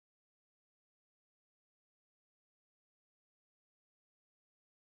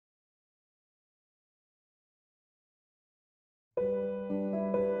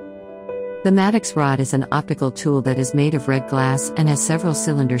The Maddox rod is an optical tool that is made of red glass and has several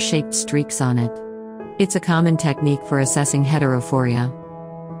cylinder-shaped streaks on it. It's a common technique for assessing heterophoria.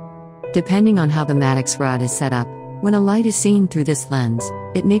 Depending on how the Maddox rod is set up, when a light is seen through this lens,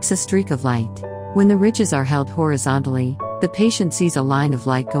 it makes a streak of light. When the ridges are held horizontally, the patient sees a line of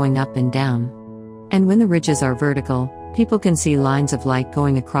light going up and down. And when the ridges are vertical, people can see lines of light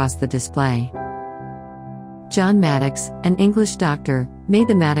going across the display. John Maddox, an English doctor, made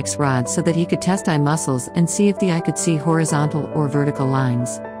the Maddox rod so that he could test eye muscles and see if the eye could see horizontal or vertical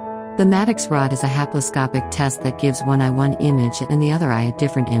lines. The Maddox rod is a haploscopic test that gives one eye one image and the other eye a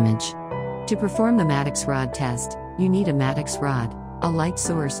different image. To perform the Maddox Rod Test, you need a Maddox rod, a light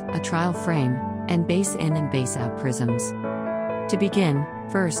source, a trial frame, and base in and base out prisms. To begin,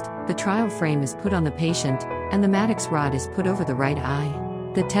 first, the trial frame is put on the patient, and the Maddox rod is put over the right eye.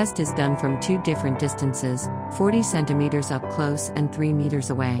 The test is done from two different distances, 40 centimeters up close and 3 meters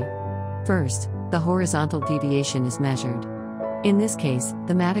away. First, the horizontal deviation is measured. In this case,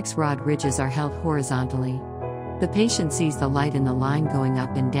 the Maddox rod ridges are held horizontally. The patient sees the light in the line going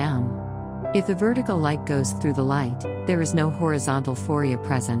up and down. If the vertical light goes through the light, there is no horizontal phoria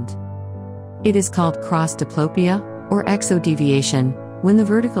present. It is called cross-diplopia, or exodeviation, when the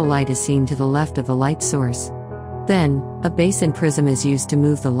vertical light is seen to the left of the light source. Then, a base-in prism is used to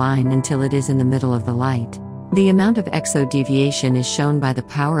move the line until it is in the middle of the light. The amount of exodeviation is shown by the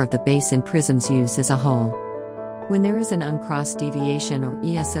power of the base-in prisms used as a whole. When there is an uncrossed deviation or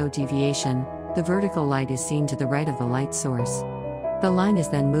ESO deviation, the vertical light is seen to the right of the light source. The line is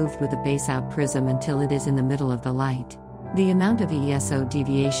then moved with a base-out prism until it is in the middle of the light. The amount of ESO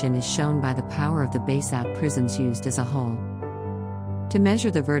deviation is shown by the power of the base-out prisms used as a whole. To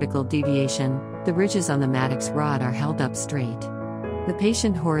measure the vertical deviation, the ridges on the Maddox rod are held up straight. The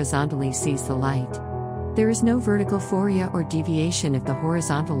patient horizontally sees the light. There is no vertical phoria or deviation if the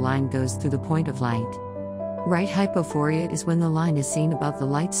horizontal line goes through the point of light. Right hypophoria is when the line is seen above the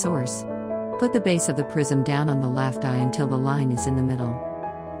light source. Put the base of the prism down on the left eye until the line is in the middle.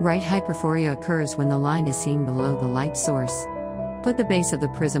 Right hyperphoria occurs when the line is seen below the light source. Put the base of the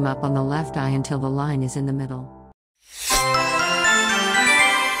prism up on the left eye until the line is in the middle.